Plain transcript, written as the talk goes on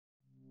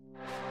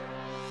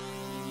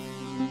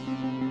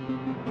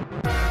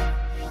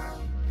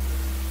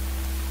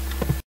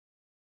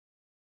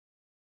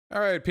All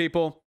right,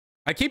 people.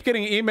 I keep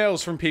getting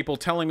emails from people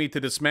telling me to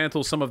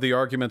dismantle some of the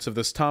arguments of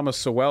this Thomas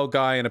Sowell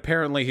guy, and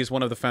apparently he's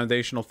one of the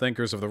foundational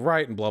thinkers of the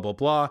right, and blah, blah,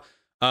 blah.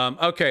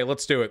 Okay,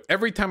 let's do it.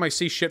 Every time I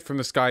see shit from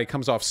this guy, he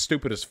comes off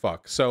stupid as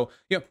fuck. So,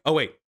 yeah. Oh,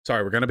 wait.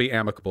 Sorry, we're going to be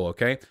amicable,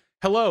 okay?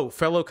 Hello,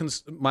 fellow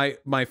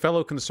my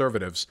fellow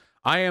conservatives.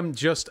 I am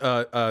just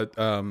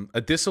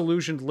a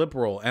disillusioned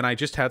liberal, and I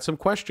just had some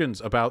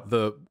questions about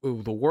the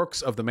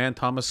works of the man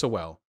Thomas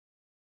Sowell.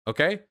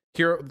 Okay?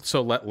 Here,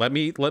 so let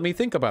me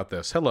think about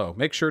this. Hello,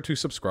 make sure to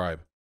subscribe.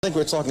 I think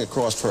we're talking at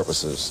cross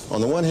purposes.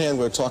 On the one hand,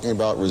 we're talking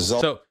about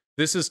results. So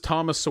this is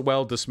Thomas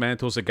Sowell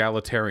dismantles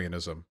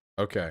egalitarianism.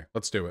 Okay,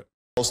 let's do it.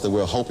 That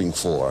we're hoping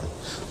for.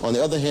 On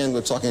the other hand,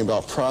 we're talking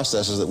about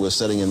processes that we're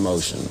setting in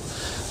motion.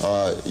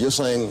 You're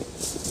saying,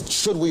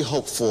 should we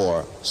hope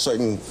for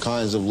certain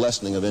kinds of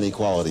lessening of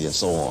inequality and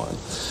so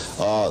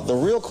on? The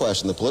real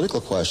question, the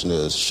political question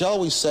is, shall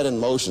we set in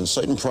motion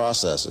certain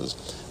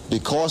processes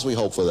because we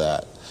hope for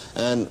that?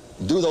 And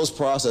do those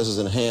processes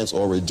enhance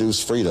or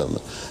reduce freedom?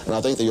 And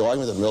I think the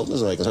argument that Milton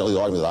is making, certainly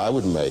the argument that I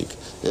would make,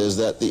 is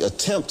that the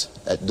attempt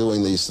at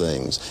doing these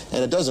things,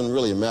 and it doesn't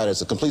really matter, it's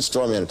a complete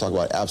straw man to talk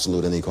about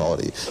absolute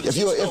inequality.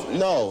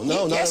 No,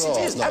 not yes, at all. Yes,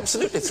 it is, no.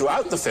 Absolutely.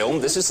 Throughout the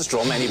film, this is the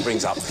straw man he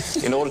brings up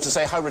in order to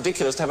say how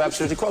ridiculous to have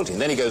absolute equality.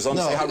 And then he goes on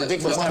to say how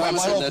ridiculous to have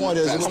absolute my whole point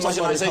is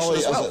homogenization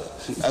as well.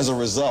 As a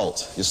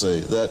result, you see,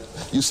 that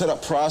you set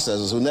up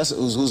processes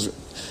whose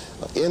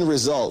end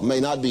result may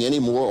not be any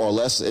more or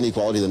less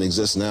inequality than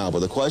exists now, but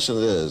the question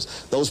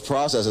is, those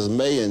processes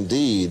may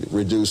indeed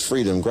reduce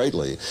freedom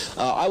greatly.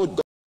 I would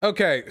go.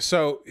 Okay,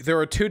 so there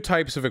are two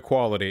types of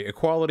equality: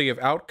 equality of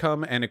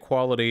outcome and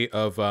equality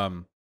of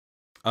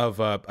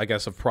I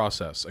guess of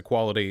process.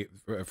 Equality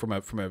from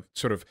a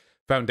sort of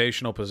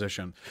foundational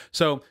position.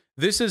 So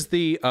this is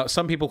the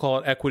some people call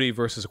it equity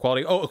versus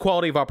equality. Oh,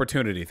 equality of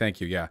opportunity. Thank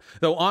you. Yeah.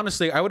 Though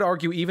honestly, I would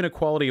argue even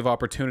equality of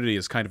opportunity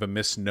is kind of a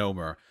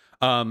misnomer.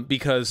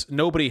 Because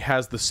nobody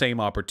has the same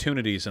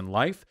opportunities in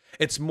life.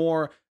 It's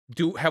more,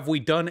 have we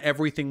done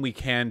everything we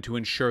can to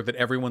ensure that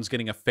everyone's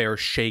getting a fair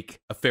shake,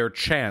 a fair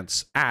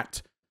chance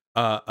at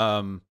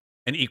an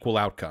equal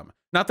outcome?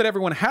 Not that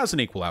everyone has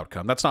an equal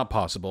outcome. That's not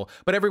possible.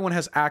 But everyone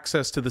has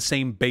access to the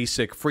same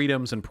basic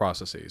freedoms and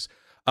processes.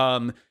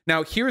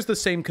 Now, here's the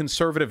same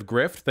conservative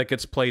grift that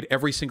gets played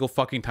every single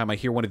fucking time I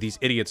hear one of these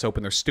idiots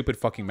open their stupid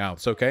fucking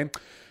mouths, okay?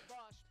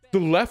 The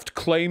left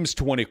claims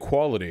to want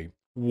equality.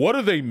 What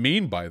do they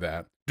mean by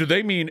that? Do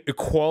they mean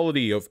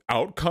equality of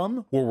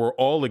outcome, where we're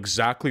all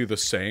exactly the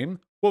same?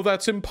 Well,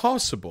 that's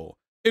impossible.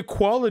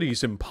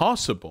 Equality's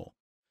impossible.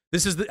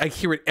 This is I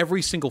hear it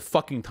every single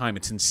fucking time.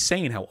 It's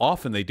insane how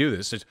often they do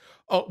this. It's,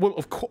 well,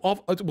 of course,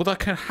 well, that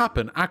can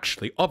happen,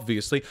 actually,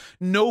 obviously.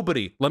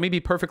 Nobody, let me be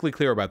perfectly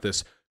clear about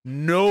this,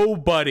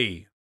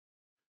 nobody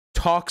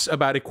talks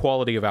about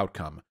equality of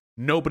outcome.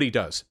 Nobody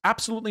does.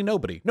 Absolutely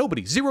nobody.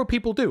 Nobody. Zero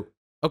people do.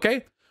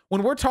 Okay?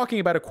 When we're talking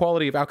about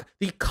equality of outcome,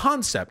 the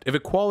concept of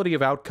equality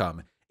of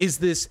outcome is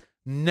this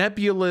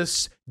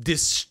nebulous,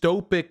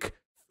 dystopic,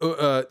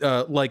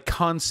 like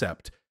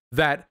concept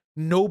that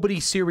nobody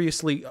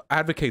seriously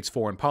advocates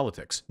for in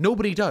politics.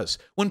 Nobody does.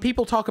 When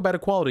people talk about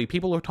equality,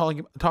 people are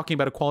talking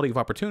about equality of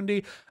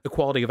opportunity,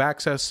 equality of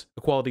access,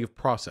 equality of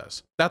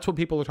process. That's what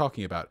people are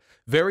talking about.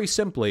 Very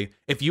simply,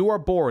 if you are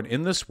born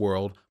in this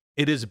world,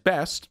 it is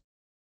best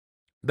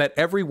that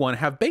everyone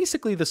have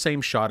basically the same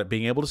shot at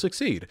being able to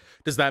succeed.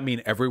 Does that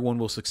mean everyone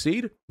will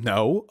succeed?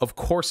 No, of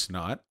course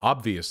not,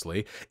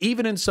 obviously.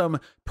 Even in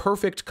some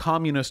perfect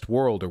communist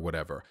world or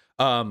whatever,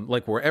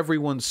 like where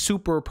everyone's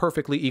super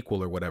perfectly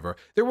equal or whatever,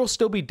 there will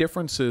still be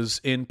differences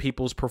in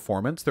people's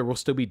performance. There will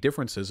still be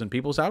differences in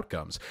people's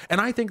outcomes.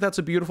 And I think that's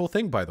a beautiful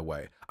thing, by the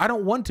way. I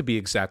don't want to be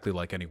exactly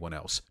like anyone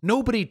else.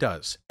 Nobody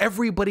does.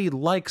 Everybody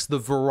likes the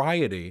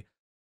variety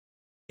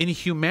in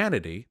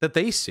humanity that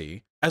they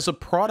see as a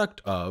product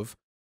of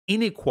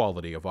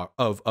inequality of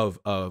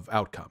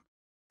outcome.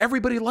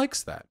 Everybody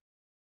likes that.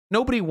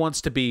 Nobody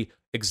wants to be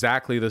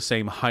exactly the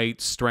same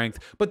height, strength.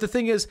 But the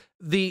thing is,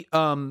 the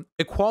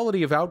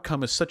equality of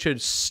outcome is such a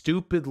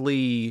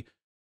stupidly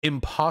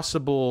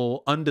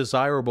impossible,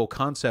 undesirable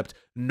concept.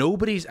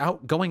 Nobody's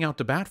going out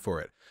to bat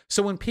for it.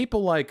 So when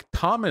people like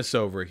Thomas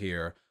over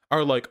here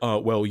are like,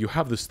 well, you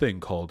have this thing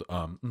called,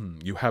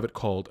 you have it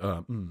called,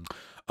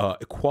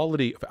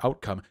 equality of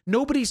outcome.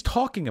 Nobody's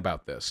talking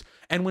about this.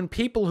 And when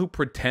people who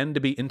pretend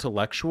to be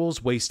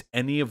intellectuals waste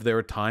any of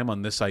their time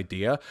on this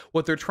idea,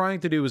 what they're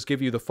trying to do is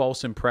give you the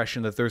false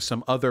impression that there's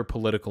some other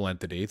political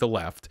entity, the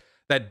left,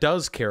 that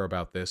does care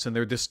about this, and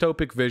their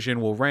dystopic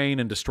vision will reign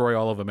and destroy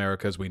all of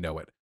America as we know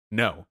it.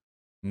 No.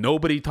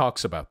 Nobody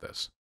talks about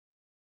this.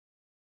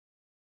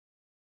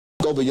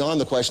 Go beyond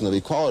the question of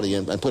equality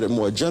and put it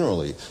more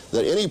generally,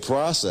 that any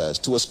process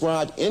to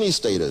ascribe any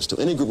status to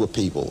any group of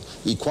people,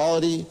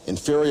 equality,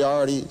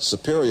 inferiority,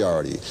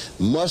 superiority,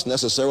 must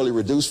necessarily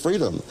reduce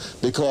freedom,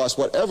 because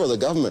whatever the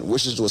government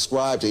wishes to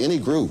ascribe to any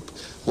group,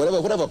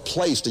 whatever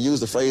place, to use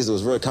the phrase that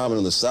was very common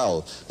in the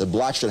South, that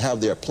blacks should have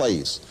their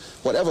place,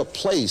 whatever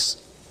place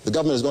the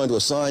government is going to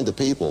assign to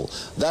people,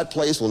 that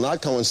place will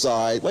not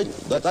coincide,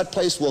 that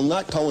place will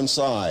not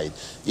coincide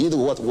either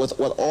with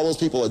what all those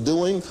people are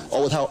doing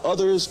or with how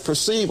others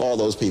perceive all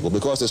those people,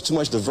 because there's too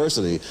much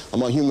diversity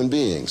among human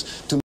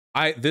beings.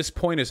 This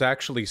point is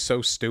actually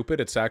so stupid,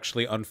 it's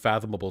actually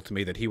unfathomable to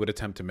me that he would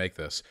attempt to make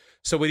this.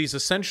 So what he's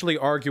essentially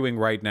arguing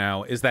right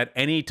now is that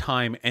any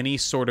time any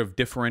sort of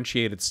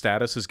differentiated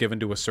status is given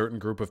to a certain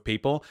group of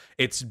people,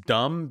 it's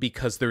dumb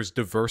because there's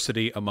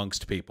diversity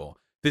amongst people.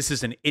 This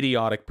is an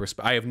idiotic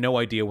perspective. I have no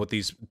idea what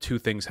these two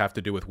things have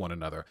to do with one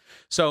another.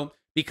 So,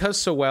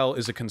 because Sowell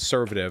is a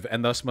conservative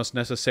and thus must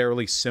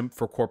necessarily simp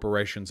for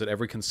corporations at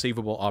every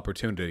conceivable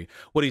opportunity,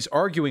 what he's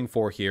arguing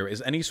for here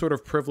is any sort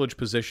of privileged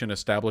position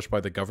established by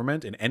the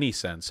government in any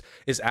sense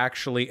is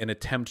actually an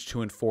attempt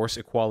to enforce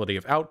equality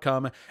of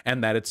outcome,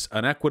 and that it's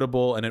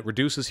unequitable and it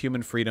reduces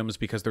human freedoms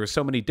because there are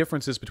so many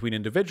differences between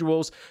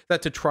individuals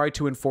that to try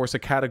to enforce a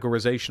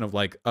categorization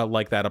of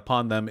like that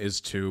upon them is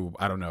to,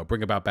 I don't know,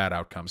 bring about bad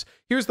outcomes.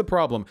 Here's the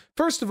problem.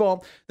 First of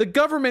all, the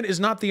government is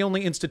not the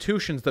only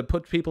institutions that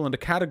put people into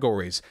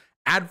categories.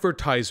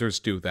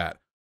 Advertisers do that.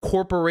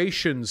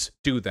 Corporations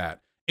do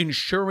that.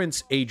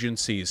 Insurance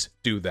agencies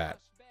do that.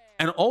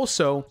 And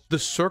also, the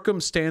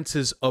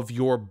circumstances of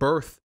your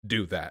birth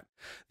do that.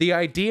 The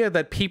idea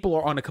that people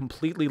are on a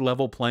completely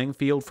level playing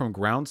field from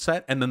ground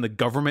set and then the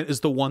government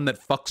is the one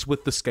that fucks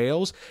with the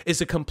scales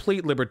is a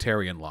complete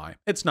libertarian lie.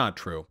 It's not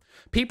true.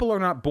 People are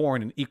not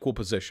born in equal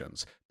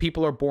positions.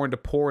 People are born to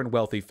poor and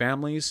wealthy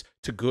families,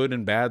 to good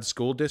and bad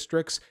school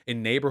districts,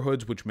 in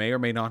neighborhoods which may or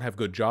may not have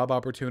good job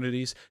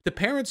opportunities, to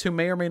parents who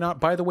may or may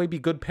not, by the way, be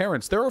good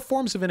parents. There are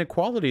forms of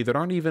inequality that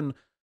aren't even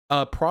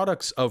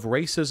products of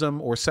racism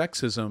or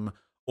sexism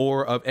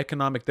or of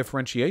economic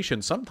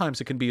differentiation.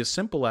 Sometimes it can be as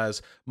simple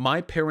as, my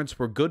parents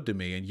were good to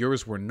me and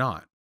yours were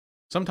not.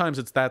 Sometimes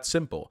it's that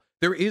simple.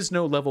 There is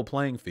no level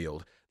playing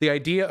field. The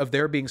idea of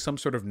there being some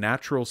sort of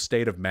natural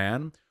state of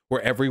man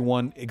where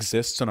everyone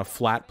exists on a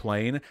flat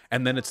plane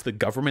and then it's the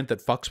government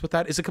that fucks with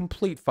that is a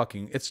complete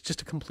it's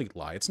just a complete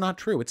lie. It's not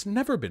true. It's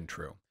never been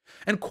true.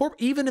 And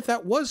even if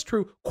that was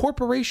true,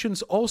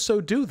 corporations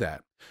also do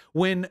that.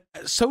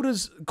 So do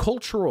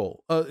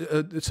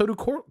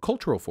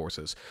cultural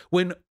forces.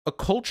 When a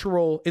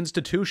cultural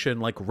institution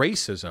like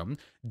racism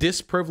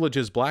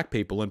disprivileges black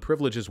people and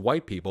privileges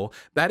white people,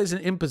 that is an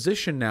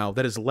imposition now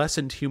that has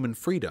lessened human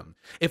freedom.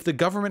 If the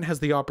government has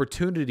the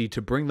opportunity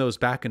to bring those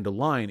back into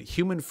line,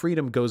 human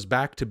freedom goes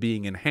back to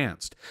being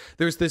enhanced.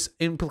 There's this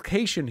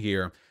implication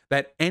here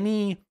that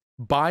any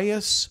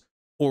bias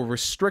or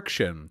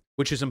restriction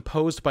which is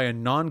imposed by a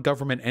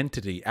non-government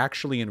entity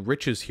actually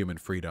enriches human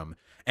freedom,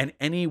 and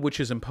any which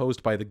is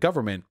imposed by the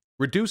government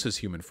reduces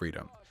human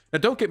freedom. Now,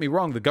 don't get me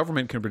wrong, the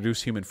government can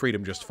reduce human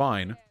freedom just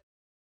fine.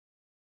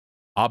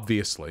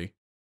 Obviously,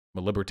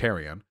 I'm a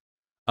libertarian.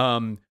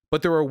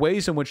 But there are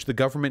ways in which the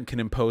government can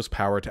impose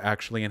power to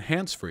actually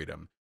enhance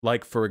freedom.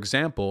 Like, for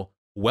example,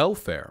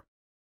 welfare.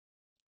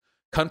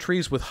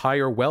 Countries with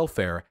higher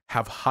welfare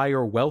have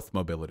higher wealth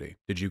mobility.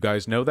 Did you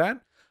guys know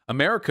that?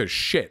 America's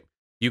shit.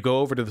 You go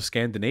over to the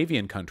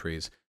Scandinavian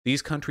countries,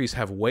 these countries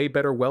have way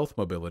better wealth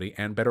mobility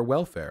and better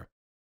welfare.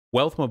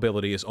 Wealth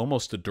mobility is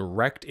almost a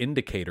direct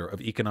indicator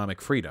of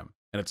economic freedom.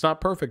 And it's not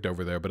perfect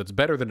over there, but it's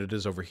better than it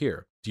is over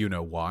here. Do you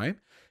know why?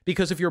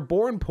 Because if you're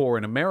born poor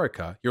in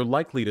America, you're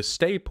likely to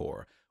stay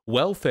poor.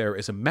 Welfare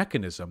is a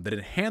mechanism that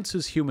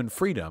enhances human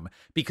freedom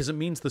because it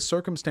means the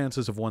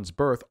circumstances of one's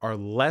birth are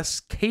less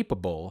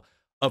capable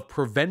of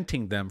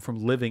preventing them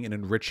from living an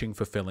enriching,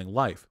 fulfilling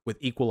life with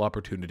equal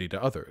opportunity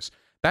to others.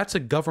 That's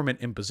a government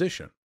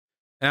imposition.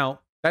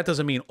 Now, that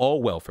doesn't mean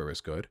all welfare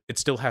is good. It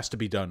still has to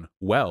be done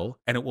well,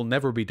 and it will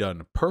never be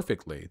done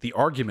perfectly. The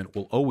argument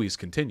will always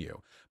continue.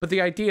 But the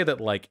idea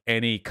that, like,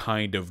 any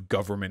kind of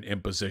government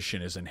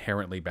imposition is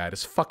inherently bad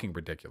is fucking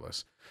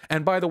ridiculous.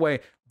 And by the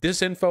way,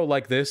 disinfo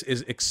like this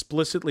is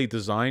explicitly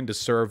designed to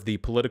serve the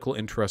political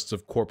interests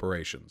of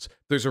corporations.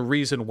 There's a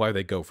reason why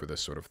they go for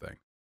this sort of thing.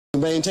 To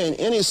maintain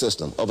any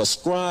system of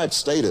ascribed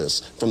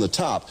status from the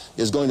top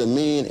is going to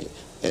mean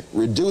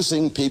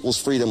reducing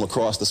people's freedom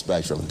across the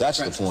spectrum. That's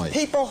the point.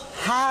 People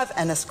have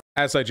an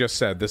As I just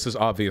said, this is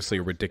obviously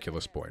a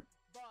ridiculous point.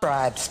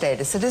 ascribed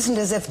status. It isn't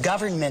as if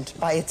government,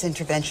 by its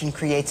intervention,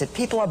 creates it.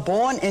 People are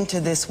born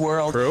into this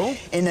world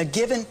in a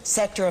given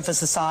sector of a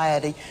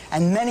society,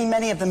 and many,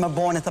 many of them are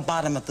born at the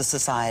bottom of the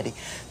society.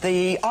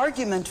 The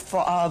argument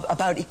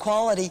about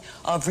equality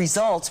of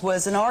results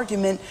was an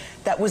argument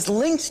that was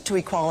linked to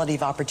equality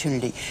of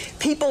opportunity.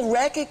 People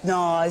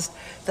recognized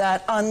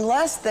that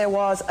unless there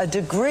was a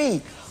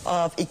degree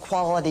of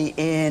equality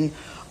in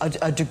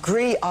a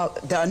degree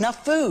of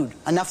enough food,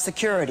 enough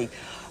security,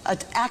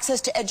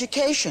 access to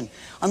education.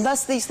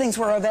 Unless these things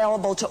were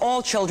available to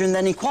all children,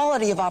 then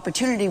equality of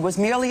opportunity was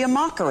merely a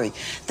mockery.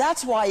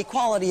 That's why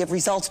equality of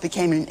results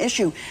became an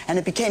issue, and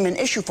it became an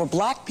issue for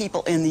black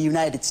people in the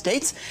United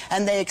States,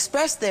 and they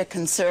expressed their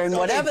concern,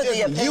 whatever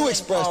the opinion. You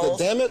expressed it,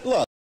 damn it,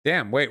 look.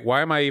 Damn, wait,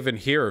 why am I even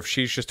here if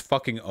she's just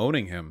fucking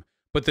owning him?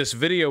 But this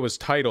video is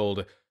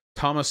titled,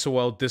 Thomas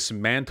Sowell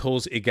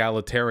Dismantles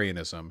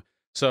Egalitarianism.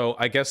 So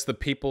I guess the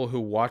people who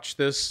watch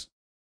this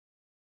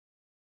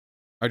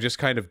are just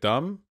kind of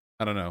dumb.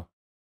 I don't know.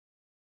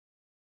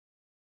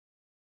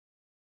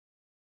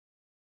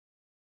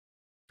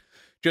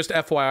 Just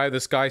FYI,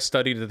 this guy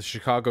studied at the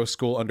Chicago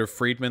school under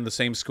Friedman, the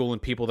same school and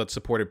people that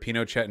supported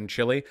Pinochet in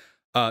Chile.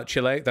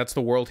 Chile, that's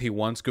the world he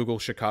wants. Google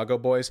Chicago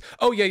boys.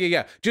 Oh,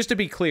 yeah. Just to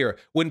be clear,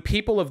 when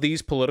people of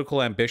these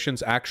political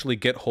ambitions actually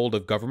get hold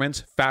of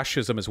governments,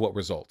 fascism is what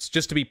results.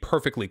 Just to be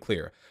perfectly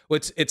clear.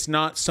 It's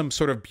not some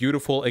sort of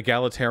beautiful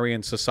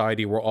egalitarian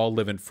society where all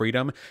live in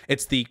freedom.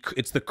 It's the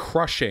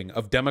crushing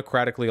of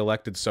democratically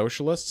elected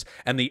socialists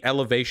and the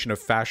elevation of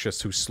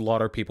fascists who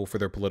slaughter people for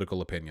their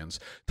political opinions.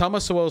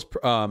 Thomas Sowell's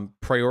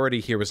priority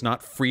here is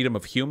not freedom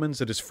of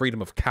humans, it is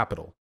freedom of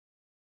capital.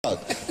 No,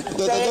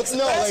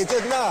 they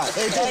did not.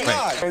 They did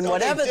not. And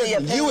whatever the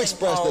opinion you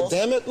expressed it,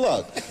 damn it.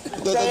 Look.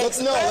 No,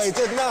 they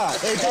did not.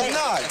 They did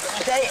not.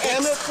 They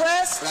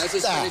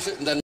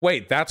expressed.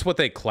 Wait, that's what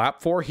they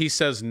clap for? He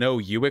says, no,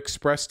 you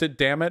expressed it,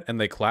 damn it, and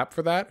they clap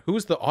for that?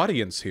 Who's the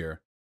audience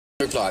here?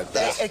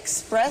 They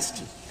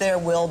expressed their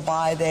will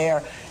by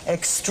their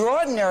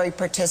extraordinary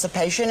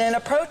participation in a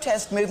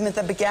protest movement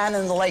that began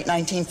in the late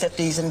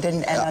 1950s and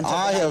didn't end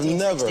until the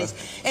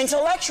 1960s.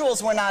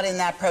 Intellectuals were not in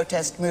that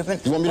protest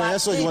movement. You want me to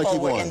answer or you want to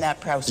keep going? In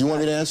that process. You want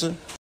me to answer?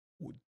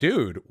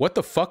 Dude, what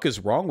the fuck is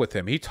wrong with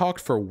him? He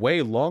talked for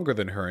way longer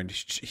than her, and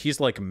he's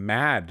like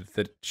mad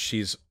that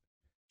she's...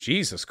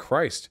 Jesus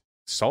Christ.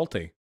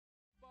 Salty.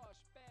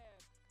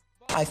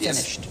 I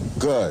finished. Yes.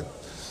 Good.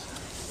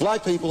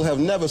 Black people have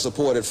never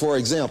supported, for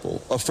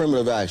example,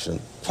 affirmative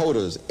action,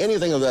 quotas,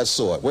 anything of that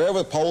sort.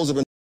 Wherever polls have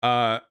been...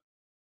 I'm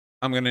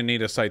going to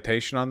need a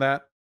citation on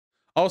that.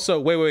 Also,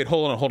 wait,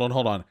 hold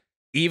on.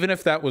 Even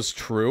if that was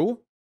true,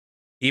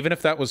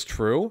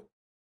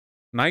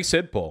 nice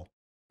id pull.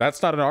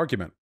 That's not an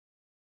argument.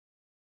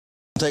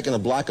 Taking a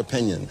black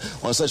opinion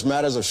on such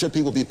matters of should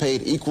people be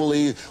paid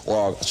equally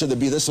or should there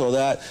be this or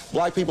that.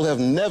 Black people have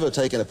never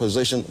taken a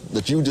position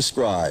that you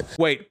described.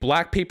 Wait,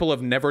 black people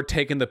have never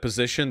taken the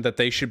position that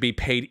they should be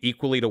paid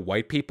equally to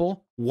white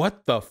people?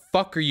 What the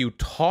fuck are you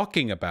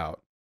talking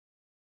about?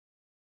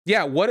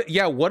 Yeah,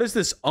 what is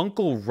this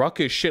Uncle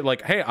Ruckus shit?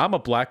 Like, hey, I'm a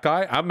black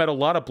guy. I've met a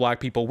lot of black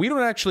people. We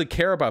don't actually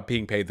care about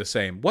being paid the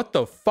same. What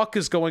the fuck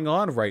is going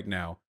on right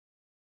now?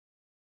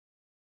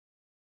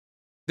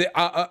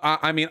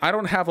 I mean, I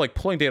don't have like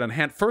pulling data on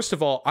hand. First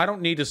of all, I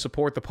don't need to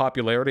support the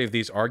popularity of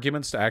these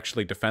arguments to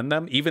actually defend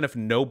them. Even if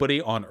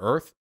nobody on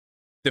Earth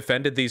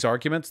defended these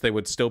arguments, they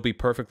would still be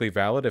perfectly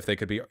valid if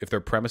their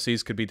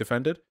premises could be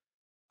defended.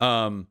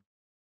 But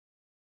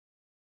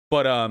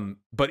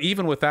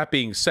even with that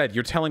being said,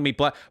 you're telling me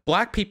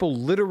black people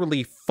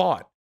literally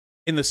fought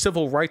in the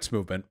civil rights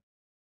movement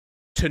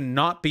to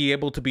not be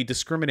able to be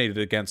discriminated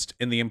against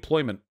in the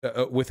employment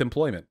with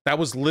employment. That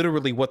was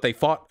literally what they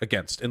fought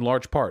against in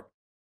large part,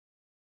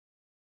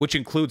 which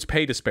includes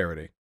pay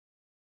disparity.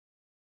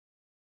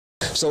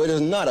 So it is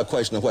not a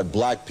question of what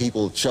black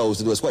people chose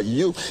to do. It's what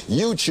you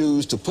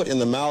choose to put in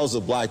the mouths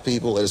of black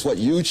people. It is what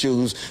you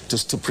choose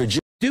to produce.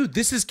 Dude,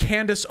 this is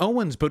Candace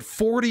Owens, but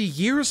 40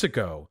 years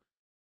ago.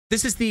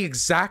 This is the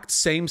exact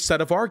same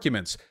set of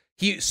arguments.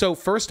 So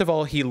first of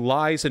all, he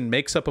lies and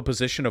makes up a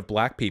position of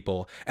black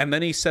people, and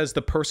then he says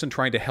the person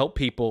trying to help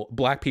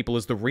black people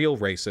is the real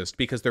racist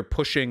because they're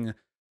pushing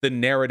the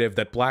narrative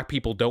that black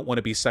people don't want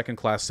to be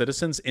second-class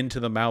citizens into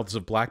the mouths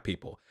of black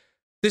people.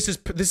 This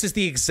is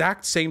the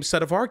exact same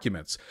set of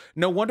arguments.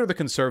 No wonder the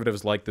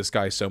conservatives like this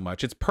guy so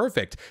much. It's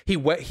perfect.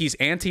 He's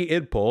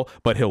anti-idpol,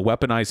 but he'll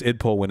weaponize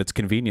idpol when it's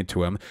convenient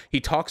to him. He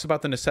talks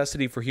about the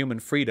necessity for human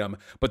freedom,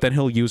 but then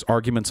he'll use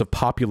arguments of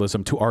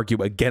populism to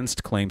argue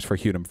against claims for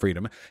human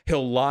freedom.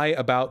 He'll lie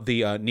about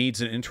the needs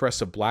and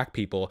interests of black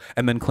people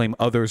and then claim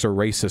others are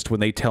racist when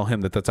they tell him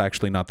that that's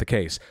actually not the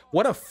case.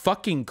 What a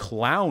fucking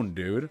clown,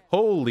 dude.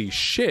 Holy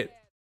shit.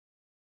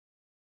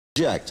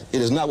 It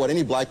is not what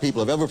any black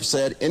people have ever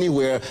said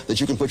anywhere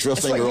that you can put your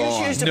finger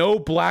on. No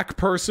black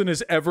person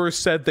has ever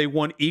said they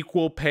want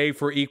equal pay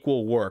for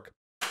equal work.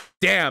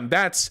 Damn,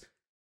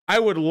 I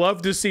would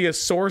love to see a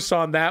source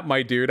on that,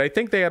 my dude. I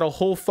think they had a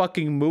whole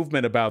fucking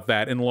movement about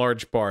that in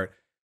large part.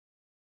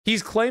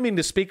 He's claiming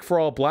to speak for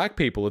all black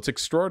people. It's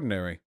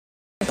extraordinary.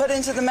 Put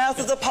into the mouth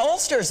of the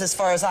pollsters, as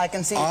far as I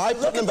can see.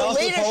 Look at the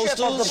leadership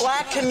of the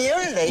black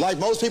community. Like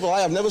most people, I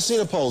have never seen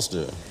a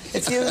pollster.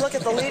 If you look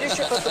at the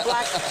leadership of the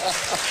black...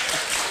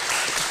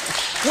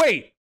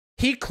 Wait,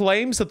 he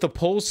claims that the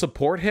polls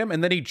support him,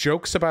 and then he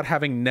jokes about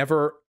having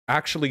never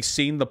actually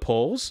seen the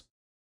polls?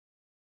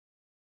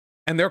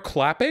 And they're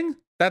clapping?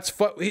 That's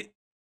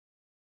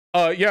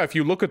yeah, if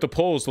you look at the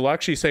polls, they'll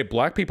actually say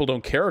black people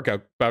don't care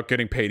about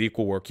getting paid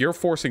equal work. You're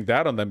forcing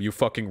that on them, you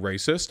fucking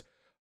racist.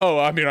 Oh,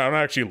 I mean, I don't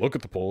actually look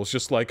at the polls.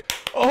 Just like,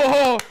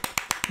 oh,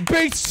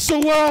 base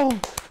Sowell,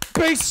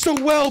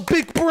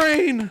 big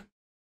brain.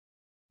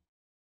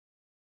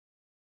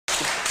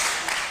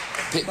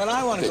 But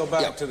I want to go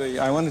back to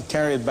I want to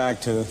carry it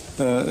back to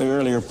the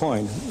earlier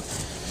point.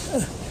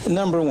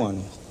 Number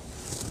one,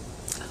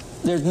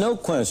 there's no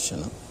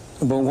question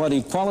about what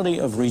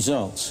equality of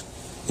results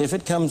if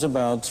it comes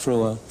about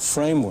through a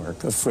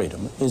framework of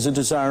freedom, is a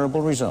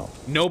desirable result.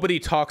 Nobody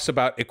talks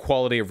about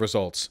equality of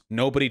results.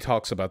 Nobody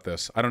talks about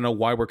this. I don't know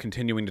why we're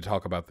continuing to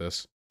talk about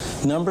this.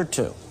 Number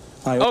two.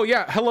 Oh,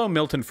 yeah. Hello,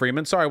 Milton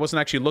Friedman. Sorry, I wasn't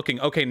actually looking.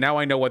 Okay, now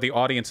I know why the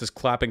audience is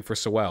clapping for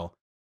Sowell.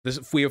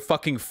 We have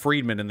fucking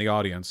Friedman in the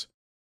audience.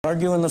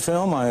 Argue in the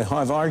film,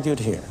 I've argued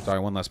here. Sorry,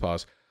 one last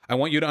pause. I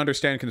want you to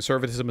understand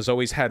conservatism has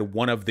always had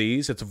one of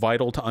these. It's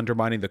vital to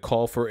undermining the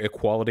call for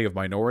equality of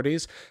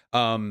minorities.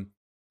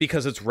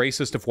 Because it's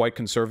racist if white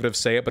conservatives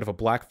say it, but if a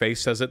black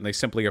face says it and they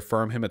simply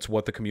affirm him, it's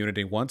what the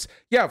community wants.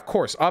 Yeah, of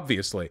course,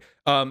 obviously.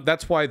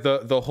 That's why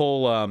the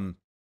whole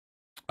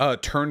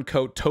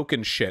turncoat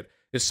token shit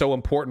is so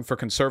important for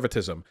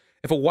conservatism.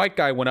 If a white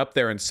guy went up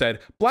there and said,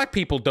 black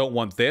people don't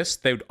want this,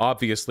 they would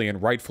obviously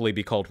and rightfully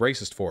be called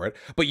racist for it.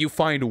 But you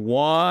find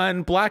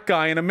one black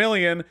guy in a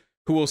million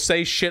who will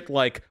say shit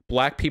like,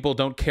 black people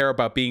don't care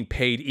about being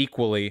paid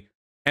equally,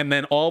 and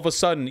then all of a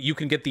sudden you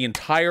can get the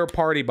entire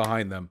party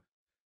behind them.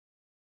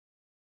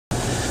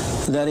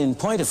 That in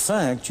point of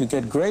fact, you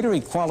get greater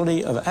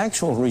equality of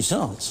actual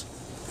results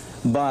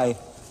by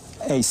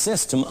a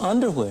system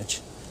under which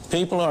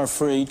people are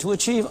free to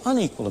achieve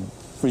unequal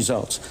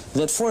results.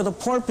 That for the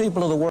poor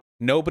people of the world...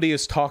 Nobody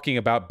is talking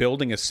about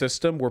building a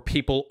system where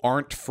people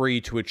aren't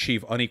free to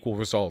achieve unequal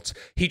results.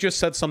 He just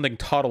said something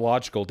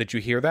tautological. Did you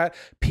hear that?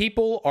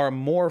 People are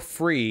more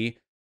free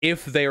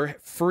if they're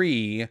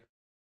free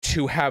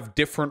to have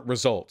different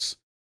results.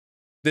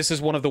 This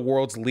is one of the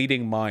world's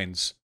leading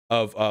minds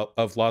of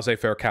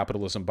laissez-faire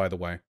capitalism, by the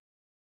way.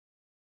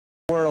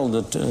 World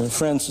that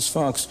Francis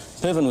Fox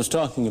Piven was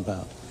talking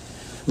about.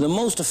 The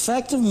most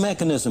effective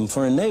mechanism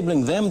for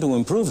enabling them to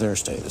improve their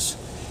status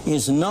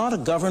is not a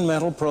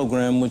governmental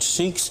program which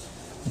seeks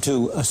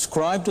to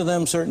ascribe to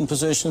them certain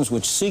positions,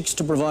 which seeks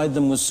to provide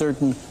them with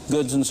certain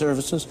goods and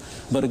services,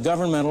 but a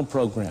governmental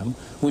program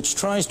which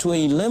tries to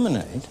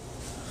eliminate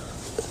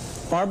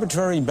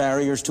arbitrary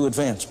barriers to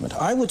advancement.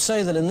 I would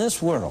say that in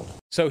this world...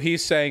 So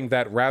he's saying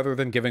that rather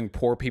than giving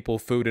poor people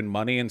food and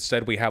money,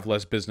 instead we have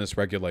less business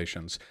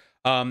regulations.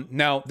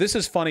 Now, this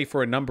is funny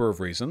for a number of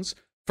reasons.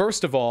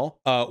 First of all,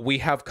 we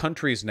have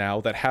countries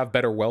now that have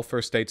better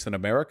welfare states than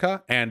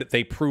America, and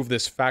they prove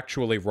this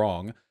factually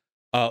wrong.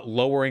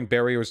 Lowering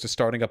barriers to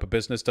starting up a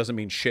business doesn't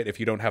mean shit if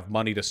you don't have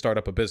money to start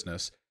up a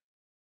business.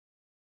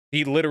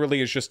 He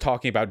literally is just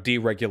talking about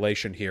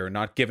deregulation here,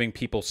 not giving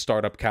people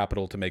startup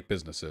capital to make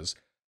businesses.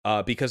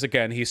 Because,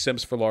 again, he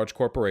simps for large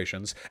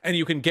corporations. And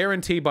you can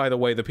guarantee, by the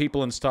way, the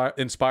people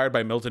inspired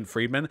by Milton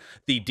Friedman,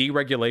 the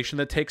deregulation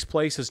that takes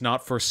place is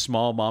not for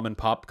small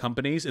mom-and-pop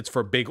companies. It's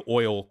for big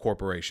oil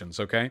corporations,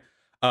 okay?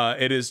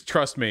 It is,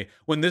 trust me,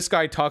 when this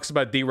guy talks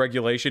about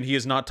deregulation, he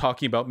is not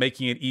talking about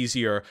making it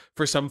easier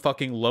for some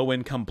fucking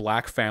low-income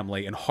black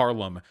family in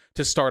Harlem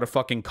to start a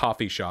fucking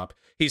coffee shop.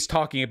 He's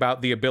talking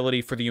about the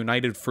ability for the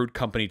United Fruit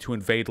Company to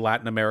invade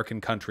Latin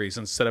American countries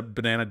and set up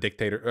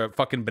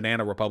fucking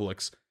banana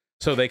republics,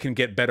 so they can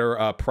get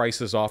better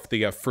prices off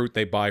the fruit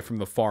they buy from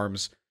the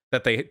farms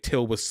that they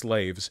till with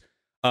slaves.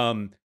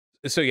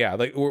 So yeah,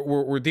 like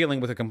we're dealing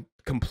with a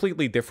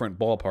completely different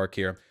ballpark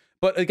here.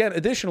 But again,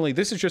 additionally,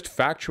 this is just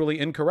factually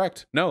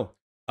incorrect. No,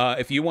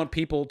 if you want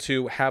people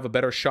to have a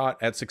better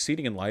shot at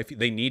succeeding in life,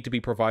 they need to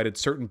be provided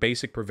certain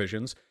basic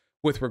provisions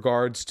with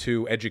regards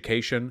to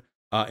education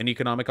and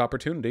economic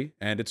opportunity,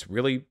 and it's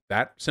really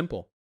that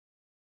simple.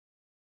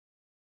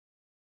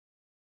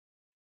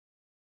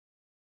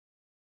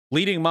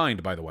 Leading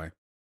mind, by the way.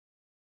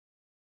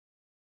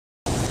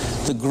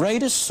 The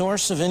greatest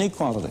source of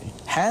inequality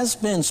has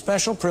been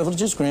special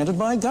privileges granted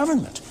by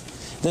government.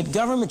 That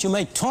government, you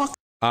may talk...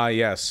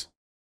 Yes.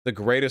 The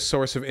greatest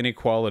source of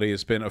inequality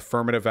has been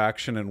affirmative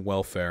action and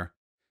welfare.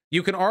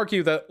 You can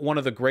argue that one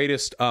of the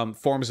greatest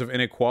forms of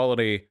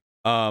inequality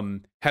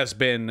has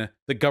been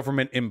the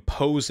government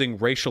imposing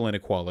racial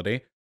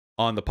inequality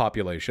on the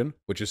population,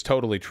 which is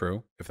totally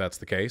true, if that's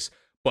the case.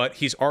 But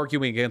he's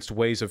arguing against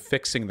ways of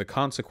fixing the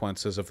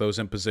consequences of those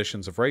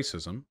impositions of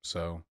racism,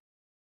 so...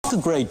 A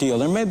great deal.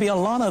 There may be a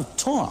lot of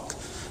talk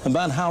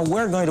about how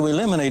we're going to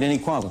eliminate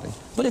inequality.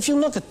 But if you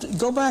look at,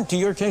 go back to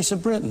your case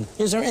of Britain,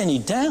 is there any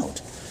doubt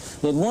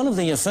that one of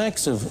the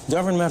effects of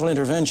governmental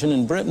intervention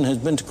in Britain has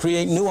been to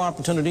create new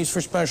opportunities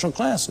for special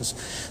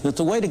classes? That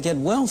the way to get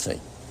wealthy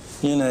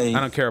in a... I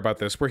don't care about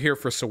this. We're here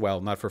for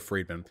Sowell, not for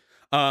Friedman.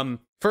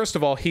 First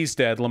of all, he's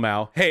dead,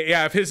 Lamau. Hey,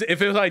 yeah, if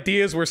his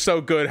ideas were so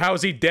good, how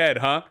is he dead,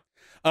 huh?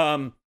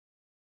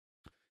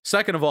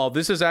 Second of all,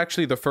 this is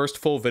actually the first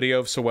full video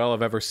of Sowell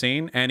I've ever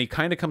seen, and he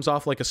kind of comes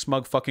off like a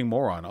smug fucking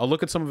moron. I'll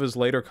look at some of his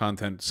later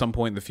content at some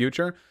point in the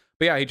future,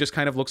 but yeah, he just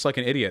kind of looks like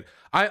an idiot.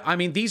 I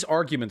mean, these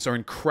arguments are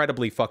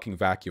incredibly fucking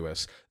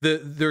vacuous.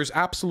 There's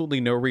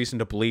absolutely no reason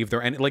to believe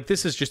they're any, like,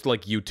 this is just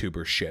like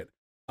YouTuber shit.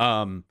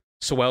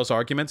 Sowell's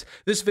arguments.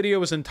 This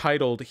video is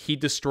entitled, He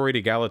Destroyed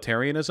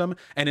Egalitarianism,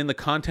 and in the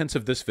contents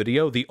of this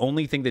video, the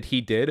only thing that he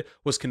did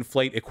was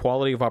conflate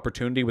equality of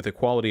opportunity with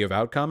equality of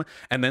outcome,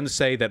 and then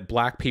say that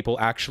black people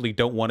actually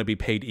don't want to be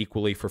paid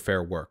equally for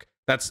fair work.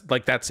 That's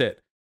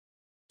it.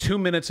 2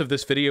 minutes of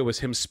this video was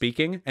him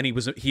speaking, and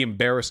he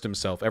embarrassed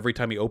himself every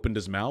time he opened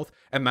his mouth,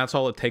 and that's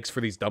all it takes for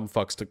these dumb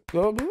fucks to,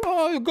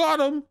 oh, you got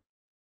him.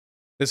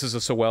 This is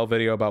a Sowell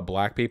video about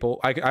black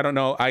people. I don't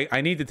know. I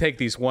need to take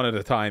these one at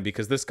a time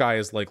because this guy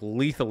is like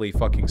lethally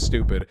fucking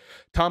stupid.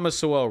 Thomas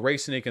Sowell,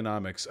 Race and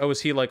Economics. Oh,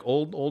 is he like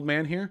old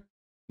man here?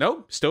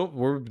 Nope. Still,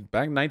 we're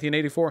back in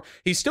 1984.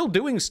 He's still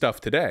doing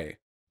stuff today.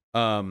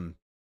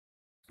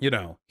 You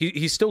know,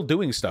 he's still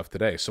doing stuff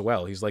today.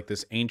 Sowell, he's like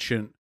this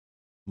ancient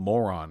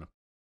moron.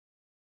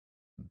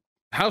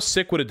 How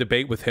sick would a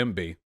debate with him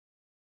be?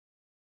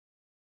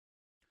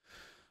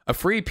 A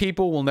free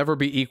people will never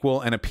be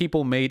equal, and a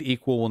people made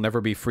equal will never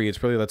be free.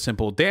 It's really that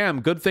simple.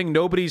 Damn, good thing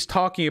nobody's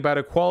talking about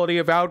equality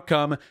of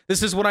outcome.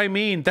 This is what I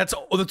mean. That's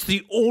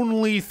the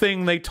only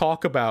thing they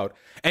talk about.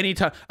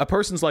 Anytime a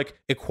person's like,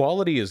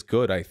 equality is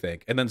good, I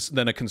think. And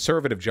then a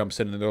conservative jumps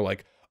in and they're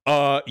like,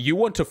 you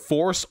want to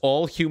force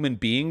all human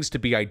beings to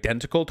be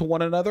identical to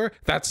one another?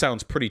 That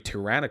sounds pretty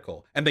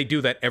tyrannical. And they do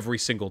that every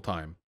single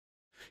time.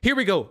 Here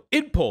we go.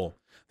 Id poll.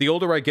 The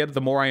older I get,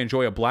 the more I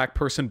enjoy a black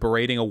person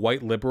berating a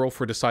white liberal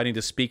for deciding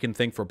to speak and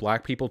think for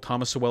black people.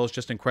 Thomas Sowell is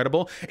just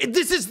incredible.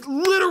 This is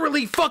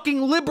literally fucking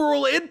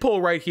liberal id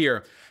poll right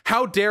here.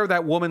 How dare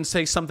that woman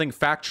say something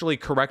factually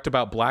correct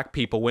about black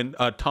people when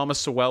Thomas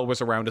Sowell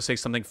was around to say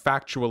something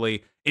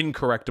factually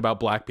incorrect about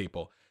black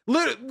people?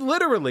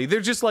 Literally,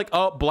 they're just like,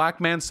 oh, black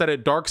man said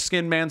it,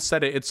 dark-skinned man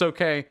said it, it's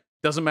okay.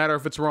 Doesn't matter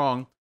if it's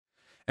wrong.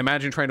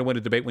 Imagine trying to win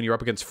a debate when you're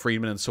up against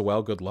Friedman and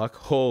Sowell. Good luck.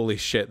 Holy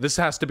shit. This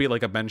has to be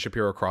like a Ben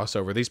Shapiro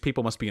crossover. These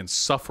people must be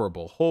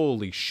insufferable.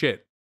 Holy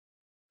shit.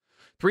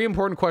 3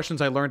 important questions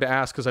I learned to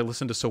ask as I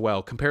listened to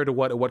Sowell. Compared to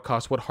what, at what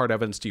cost, what hard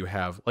evidence do you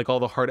have? Like all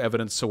the hard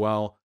evidence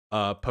Sowell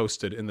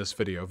posted in this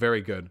video.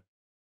 Very good.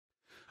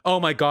 Oh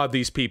my god,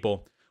 these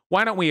people.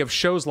 Why don't we have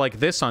shows like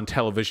this on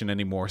television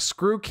anymore?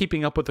 Screw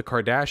Keeping Up with the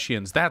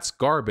Kardashians. That's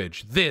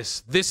garbage.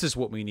 This is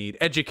what we need.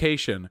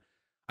 Education.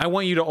 I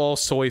want you to all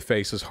soy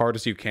face as hard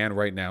as you can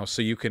right now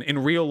so you can, in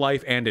real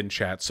life and in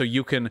chat, so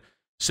you can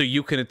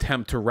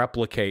attempt to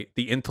replicate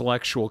the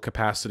intellectual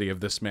capacity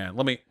of this man.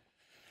 Let me...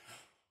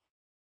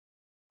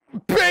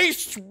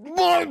 Base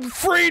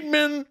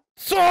Friedman!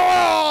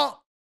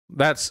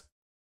 That's...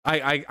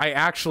 I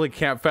actually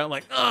can't feel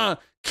like,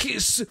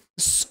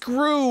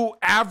 screw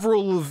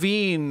Avril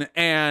Lavigne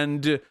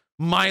and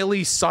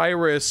Miley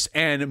Cyrus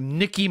and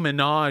Nicki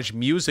Minaj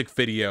music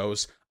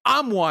videos.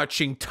 I'm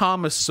watching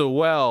Thomas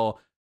Sowell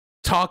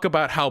talk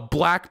about how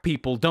black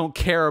people don't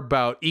care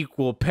about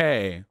equal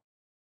pay.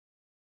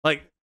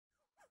 Like,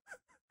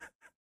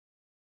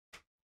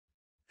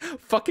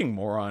 fucking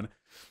moron.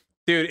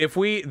 Dude, if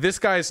this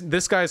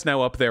guy's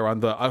now up there on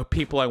the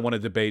people I want to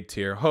debate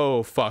tier.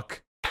 Oh,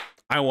 fuck.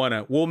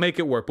 We'll make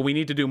it work, but we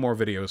need to do more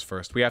videos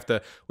first. We have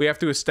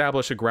to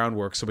establish a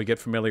groundwork so we get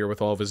familiar with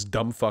all of his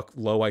dumb fuck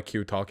low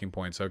IQ talking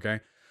points,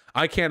 okay?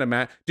 I can't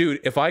imagine.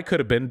 Dude, if I could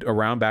have been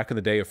around back in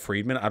the day of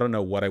Friedman, I don't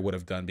know what I would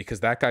have done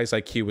because that guy's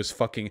IQ was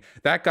fucking...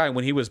 That guy,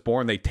 when he was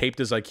born, they taped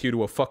his IQ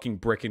to a fucking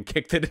brick and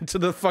kicked it into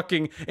the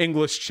fucking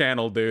English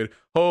Channel, dude.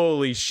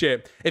 Holy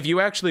shit. If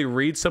you actually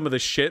read some of the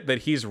shit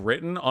that he's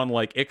written on,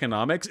 like,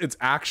 economics, it's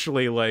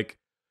actually like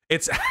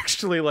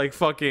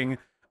fucking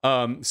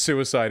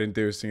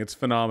suicide-inducing. It's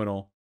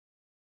phenomenal.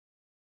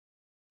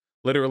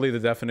 Literally the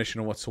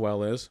definition of what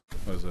Sowell is.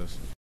 What is this?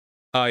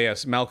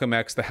 Yes, Malcolm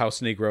X, the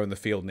House Negro and the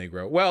Field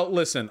Negro. Well,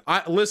 listen,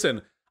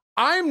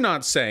 I'm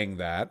not saying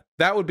that.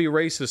 That would be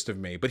racist of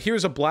me. But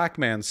here's a black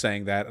man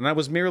saying that, and I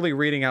was merely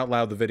reading out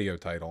loud the video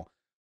title.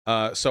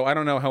 So I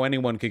don't know how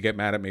anyone could get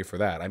mad at me for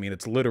that. I mean,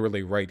 it's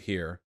literally right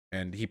here,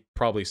 and he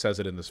probably says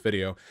it in this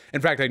video.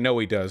 In fact, I know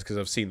he does because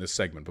I've seen this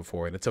segment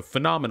before, and it's a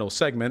phenomenal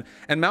segment.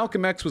 And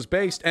Malcolm X was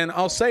based, and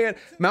I'll say it,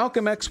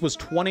 Malcolm X was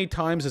 20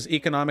 times as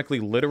economically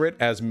literate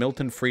as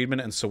Milton Friedman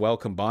and Sowell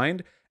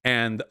combined.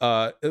 And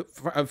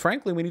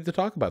frankly, we need to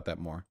talk about that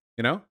more,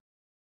 you know?